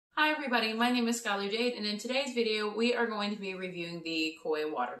Hi everybody, my name is Skylar Jade, and in today's video we are going to be reviewing the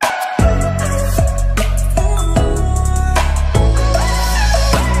Koi water.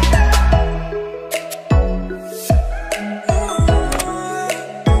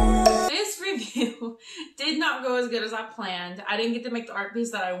 Did not go as good as I planned. I didn't get to make the art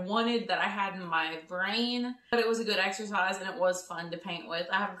piece that I wanted, that I had in my brain, but it was a good exercise and it was fun to paint with.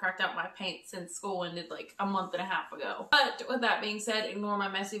 I haven't cracked out my paint since school ended like a month and a half ago. But with that being said, ignore my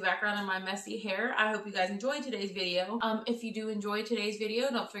messy background and my messy hair. I hope you guys enjoyed today's video. If you do enjoy today's video,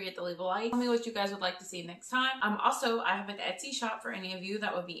 don't forget to leave a like. Tell me what you guys would like to see next time. Also, I have an Etsy shop for any of you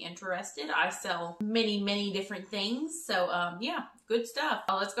that would be interested. I sell many different things. So yeah, good stuff.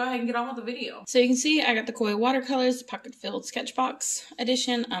 Let's go ahead and get on with the video. So you can see I got the Koi watercolors, pocket-filled sketchbox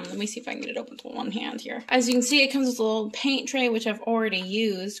edition. Let me see if I can get it open to one hand here. As you can see, it comes with a little paint tray, which I've already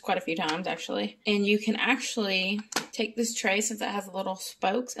used quite a few times actually. And you can actually take this tray, since it has little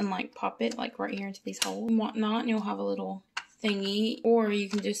spokes, and like pop it like right here into these holes and whatnot, and you'll have a little thingy. Or you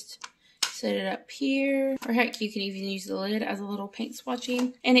can just set it up here, or heck, you can even use the lid as a little paint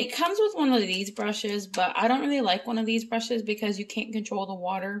swatchy. And it comes with one of these brushes, but I don't really like one of these brushes because you can't control the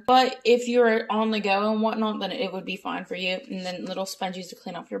water. But if you're on the go and whatnot, then it would be fine for you. And then little sponges to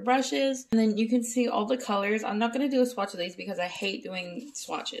clean off your brushes. And then you can see all the colors. I'm not going to do a swatch of these because I hate doing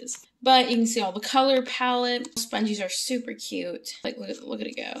swatches. But you can see all the color palette. Sponges are super cute. Like, look at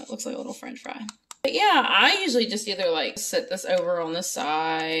it go. It looks like a little french fry. But yeah, I usually just either like set this over on the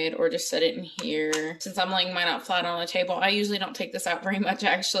side or just set it in here. Since I'm laying mine out flat on the table, I usually don't take this out very much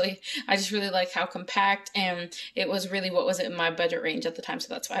actually. I just really like how compact, and it was really what was in my budget range at the time,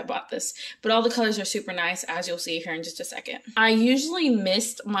 so that's why I bought this. But all the colors are super nice, as you'll see here in just a second. I usually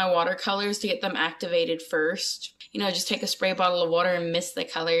mist my watercolors to get them activated first. You know, just take a spray bottle of water and mist the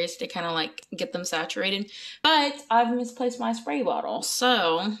colors to kind of like get them saturated. But I've misplaced my spray bottle,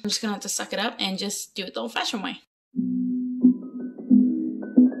 so I'm just gonna have to suck it up and just do it the old-fashioned way.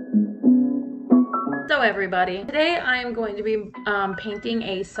 So everybody, today I am going to be painting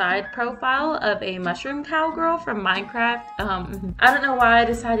a side profile of a mushroom cowgirl from Minecraft. I don't know why I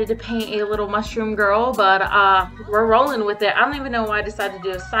decided to paint a little mushroom girl, but we're rolling with it. I don't even know why I decided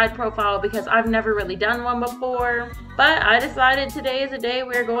to do a side profile because I've never really done one before. But I decided today is a day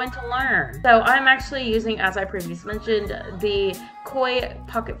we're going to learn. So I'm actually using, as I previously mentioned, the Koi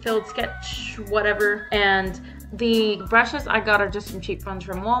pocket-filled sketch whatever, and the brushes I got are just some cheap ones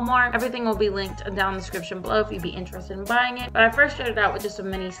from Walmart. Everything will be linked down in the description below if you'd be interested in buying it. But I first started out with just a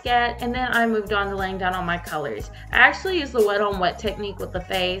mini sketch, and then I moved on to laying down all my colors. I actually use the wet on wet technique with the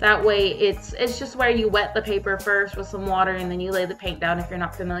face. That way it's just where you wet the paper first with some water and then you lay the paint down if you're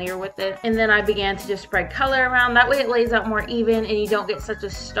not familiar with it. And then I began to just spread color around. That way it lays out more even and you don't get such a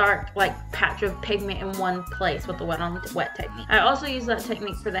stark like patch of pigment in one place with the wet on wet technique. I also use that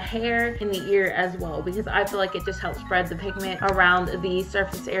technique for the hair and the ear as well because I feel like it just helps spread the pigment around the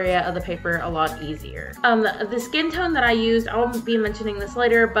surface area of the paper a lot easier. The skin tone that I used, I'll be mentioning this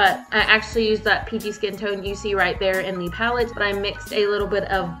later, but I actually used that peachy skin tone you see right there in the palette, but I mixed a little bit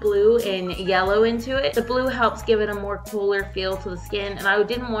of blue and yellow into it. The blue helps give it a more cooler feel to the skin, and I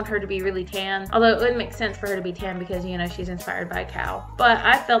didn't want her to be really tan, although it would make sense for her to be tan because, you know, she's inspired by a cow. But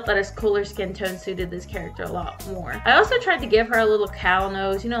I felt that a cooler skin tone suited this character a lot more. I also tried to give her a little cow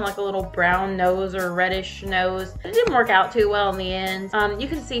nose, you know, like a little brown nose or reddish nose. It didn't work out too well in the end. You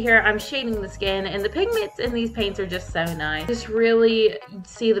can see here I'm shading the skin, and the pigments in these paints are just so nice. Just really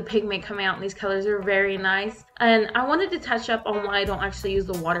see the pigment coming out in these colors are very nice. And I wanted to touch up on why I don't actually use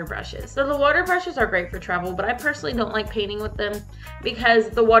the water brushes. So the water brushes are great for travel, but I personally don't like painting with them because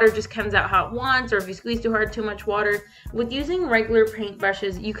the water just comes out how it wants, or if you squeeze too hard, too much water. With using regular paint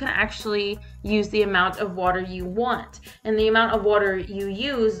brushes, you can actually use the amount of water you want. And the amount of water you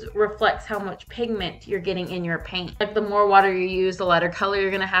use reflects how much pigment you're getting in your paint. Like the more water you use, the lighter color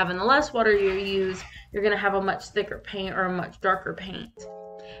you're gonna have, and the less water you use, you're gonna have a much thicker paint or a much darker paint.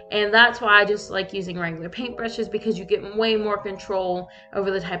 And that's why I just like using regular paintbrushes, because you get way more control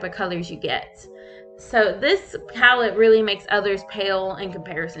over the type of colors you get. So this palette really makes others pale in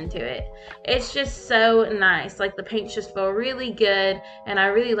comparison to it. It's just so nice. Like the paints just feel really good and I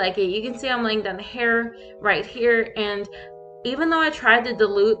really like it. You can see I'm laying down the hair right here, and even though I tried to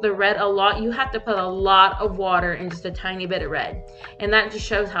dilute the red a lot, you have to put a lot of water in just a tiny bit of red. And that just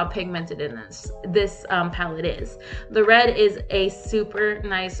shows how pigmented in this palette is. The red is a super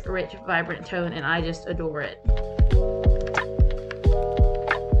nice, rich, vibrant tone, and I just adore it.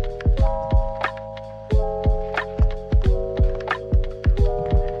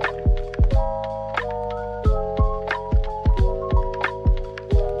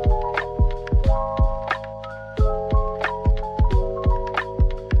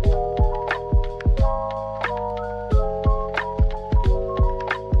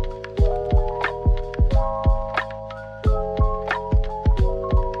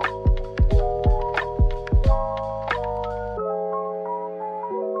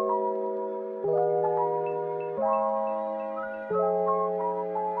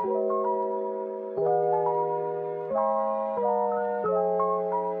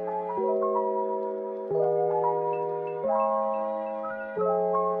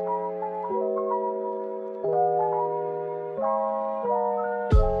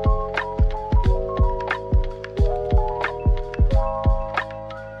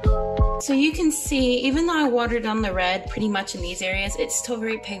 So you can see, even though I watered down the red pretty much in these areas, it's still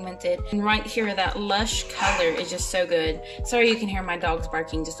very pigmented. And right here, that lush color is just so good. Sorry you can hear my dogs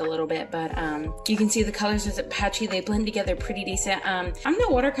barking just a little bit, but you can see the colors is patchy. They blend together pretty decent. I'm no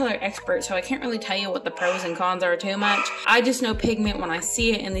watercolor expert, so I can't really tell you what the pros and cons are too much. I just know pigment when I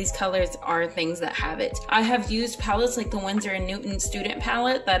see it, and these colors are things that have it. I have used palettes like the Winsor & Newton student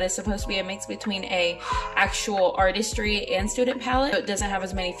palette that is supposed to be a mix between a actual artistry and student palette, so it doesn't have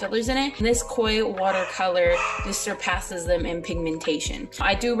as many fillers in it. And this Koi watercolor just surpasses them in pigmentation.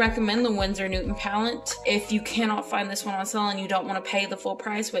 I do recommend the Winsor & Newton palette if you cannot find this one on sale and you don't want to pay the full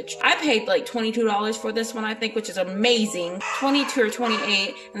price, which I paid like $22 for this one, I think, which is amazing. 22 or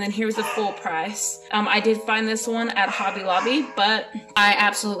 28, and then here's the full price. I did find this one at Hobby Lobby, but I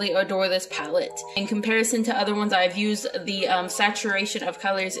absolutely adore this palette. In comparison to other ones I've used, the saturation of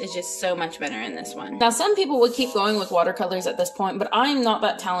colors is just so much better in this one. Now, some people would keep going with watercolors at this point, but I'm not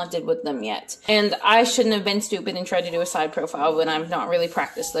that talented with them yet. And I shouldn't have been stupid and tried to do a side profile when I've not really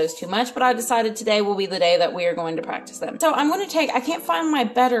practiced those too much, but I decided today will be the day that we are going to practice them. So I'm going to take, I can't find my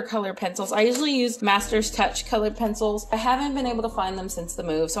better color pencils. I usually use Master's Touch colored pencils. I haven't been able to find them since the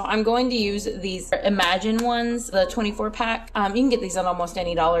move, so I'm going to use these Imagine ones, the 24 pack. You can get these at almost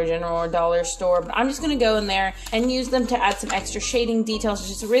any Dollar General or dollar store, but I'm just going to go in there and use them to add some extra shading details,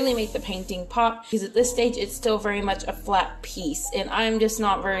 just to really make the painting pop, because at this stage it's still very much a flat piece, and I'm just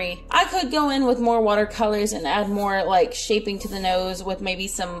not very, I could go in with more watercolors and add more like shaping to the nose with maybe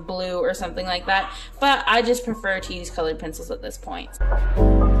some blue or something like that, but I just prefer to use colored pencils at this point.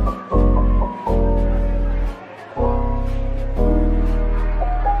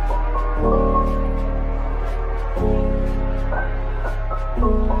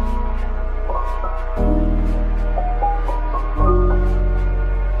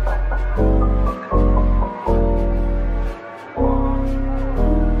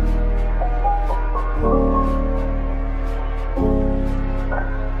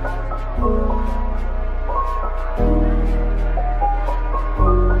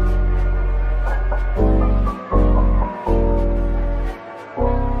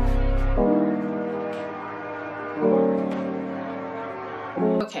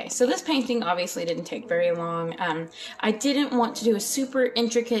 Okay, so this painting obviously didn't take very long. I didn't want to do a super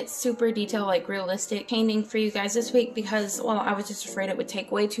intricate, super detailed, like realistic painting for you guys this week because, well, I was just afraid it would take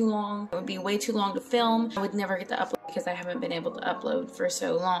way too long. It would be way too long to film. I would never get to upload because I haven't been able to upload for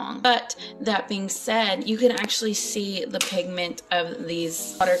so long. But that being said, you can actually see the pigment of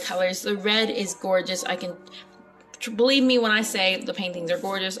these watercolors. The red is gorgeous. I can believe me when I say the paintings are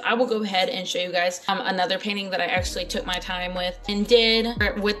gorgeous. I will go ahead and show you guys another painting that I actually took my time with and did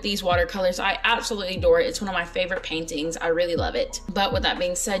with these watercolors. I absolutely adore it. It's one of my favorite paintings. I really love it. But with that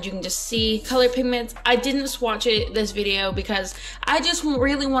being said, you can just see color pigments. I didn't swatch this video because I just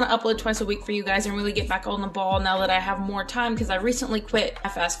really want to upload twice a week for you guys and really get back on the ball now that I have more time, because I recently quit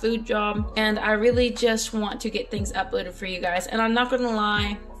my fast food job and I really just want to get things uploaded for you guys. And I'm not gonna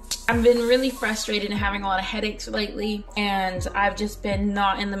lie, I've been really frustrated and having a lot of headaches lately, and I've just been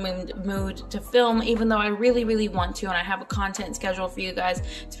not in the mood to film, even though I really, really want to, and I have a content schedule for you guys.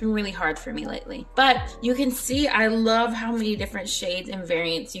 It's been really hard for me lately. But you can see I love how many different shades and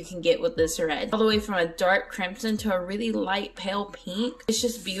variants you can get with this red. All the way from a dark crimson to a really light pale pink. It's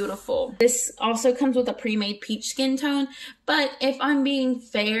just beautiful. This also comes with a pre-made peach skin tone, but if I'm being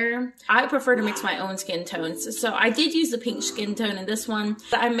fair, I prefer to mix my own skin tones. So I did use the pink skin tone in this one,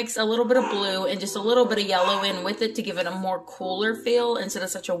 but I mixed a little bit of blue and just a little bit of yellow in with it to give it a more cooler feel instead of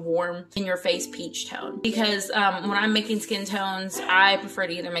such a warm in your face peach tone. Because when I'm making skin tones, I prefer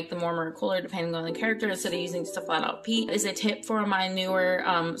to either make them warmer or cooler depending on the character instead of using just a flat out peach. Is a tip for my newer,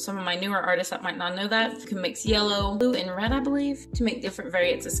 some of my newer artists that might not know that. You can mix yellow, blue, and red, I believe, to make different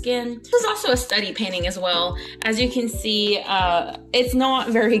variants of skin. This is also a study painting as well. As you can see, it's not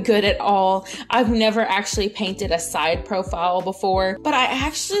very good at all. I've never actually painted a side profile before, but I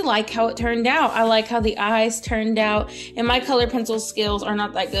actually like how it turned out. I like how the eyes turned out, and my color pencil skills are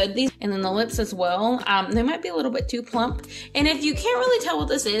not that good. These, and then the lips as well, they might be a little bit too plump. And if you can't really tell what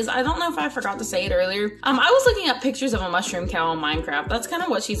this is, I don't know if I forgot to say it earlier. I was looking up pictures of a mushroom cow on Minecraft. That's kind of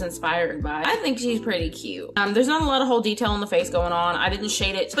what she's inspired by. I think she's pretty cute. There's not a lot of whole detail in the face going on. I didn't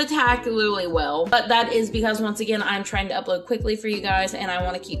shade it spectacularly well, but that is because, once again, I'm trying to upload quickly for you guys, and I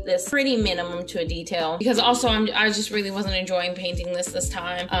want to keep this pretty minimum to a detail, because also I just really wasn't enjoying painting this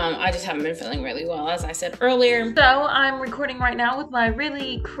time. I just haven't been feeling really well, as I said earlier. So I'm recording right now with my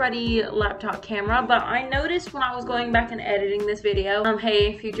really cruddy laptop camera, but I noticed when I was going back and editing this video,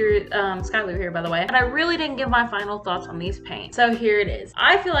 hey, future Skylar here, by the way, and I really didn't give my final thoughts on these paints. So here it is.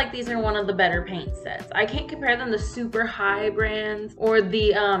 I feel like these are one of the better paint sets. I can't compare them to super high brands or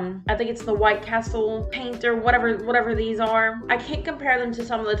the, I think it's the White Castle paint or whatever these are. I can't compare them to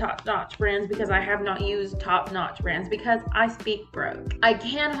some of the top-notch brands because I have not used top-notch brands because I speak broke. I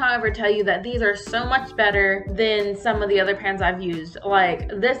can, however, tell you that these are so much better than some of the other pans I've used. Like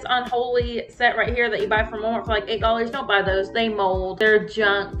this Unholy set right here that you buy from Walmart for like $8, don't buy those. They mold, they're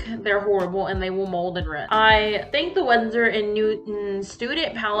junk, they're horrible, and they will mold and run. I think the Winsor & Newton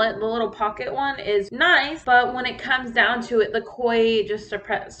Student palette, the little pocket one, is nice, but when it comes down to it, the Koi just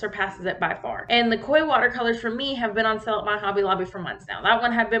surpasses it by far. And the Koi watercolors for me have been on sale at my Hobby Lobby for months now. That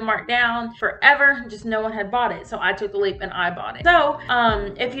one had been marked down forever, just no one had bought it, so I took the leap and I bought it. So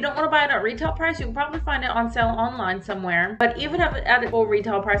if you don't want to buy it at retail price, you can probably find it on sale online somewhere, but even at a full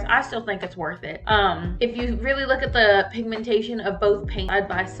retail price, I still think it's worth it. If you really look at the pigmentation of both paint side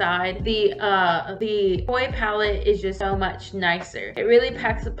by side, the Koi palette is just so much nicer. It really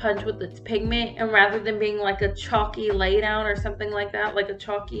packs a punch with its pigment, and rather than being like a chalky laydown or something like that, like a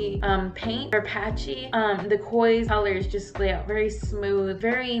chalky paint or patchy, the Koi's colors just lay out very smooth,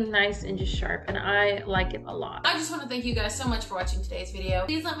 very nice and just sharp, and I like it a lot. I just want to thank you guys so much for watching today's video.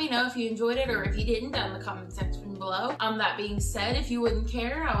 Please let me know if you enjoyed it or if you didn't down in the comment section below. That being said, if you wouldn't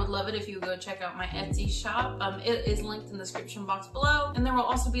care, I would love it if you would go check out my Etsy shop. It is linked in the description box below, and there will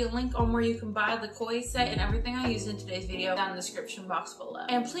also be a link on where you can buy the Koi set and everything I used in today's video down in the description box below.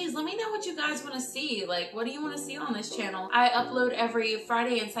 And please let me know what you guys want to see. Like, what do you want to see on this channel? I upload every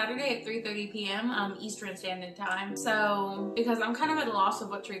Friday and Saturday at 3:30 p.m. Eastern Standard Time. So, because I'm kind of at a loss of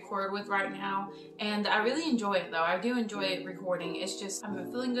what to record with right now, and I really enjoy it though. I do enjoy recording. It's just, I've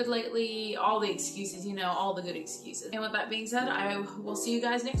been feeling good lately. All the excuses, you know, all the good excuses. And with that being said, I will see you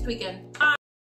guys next weekend. Bye!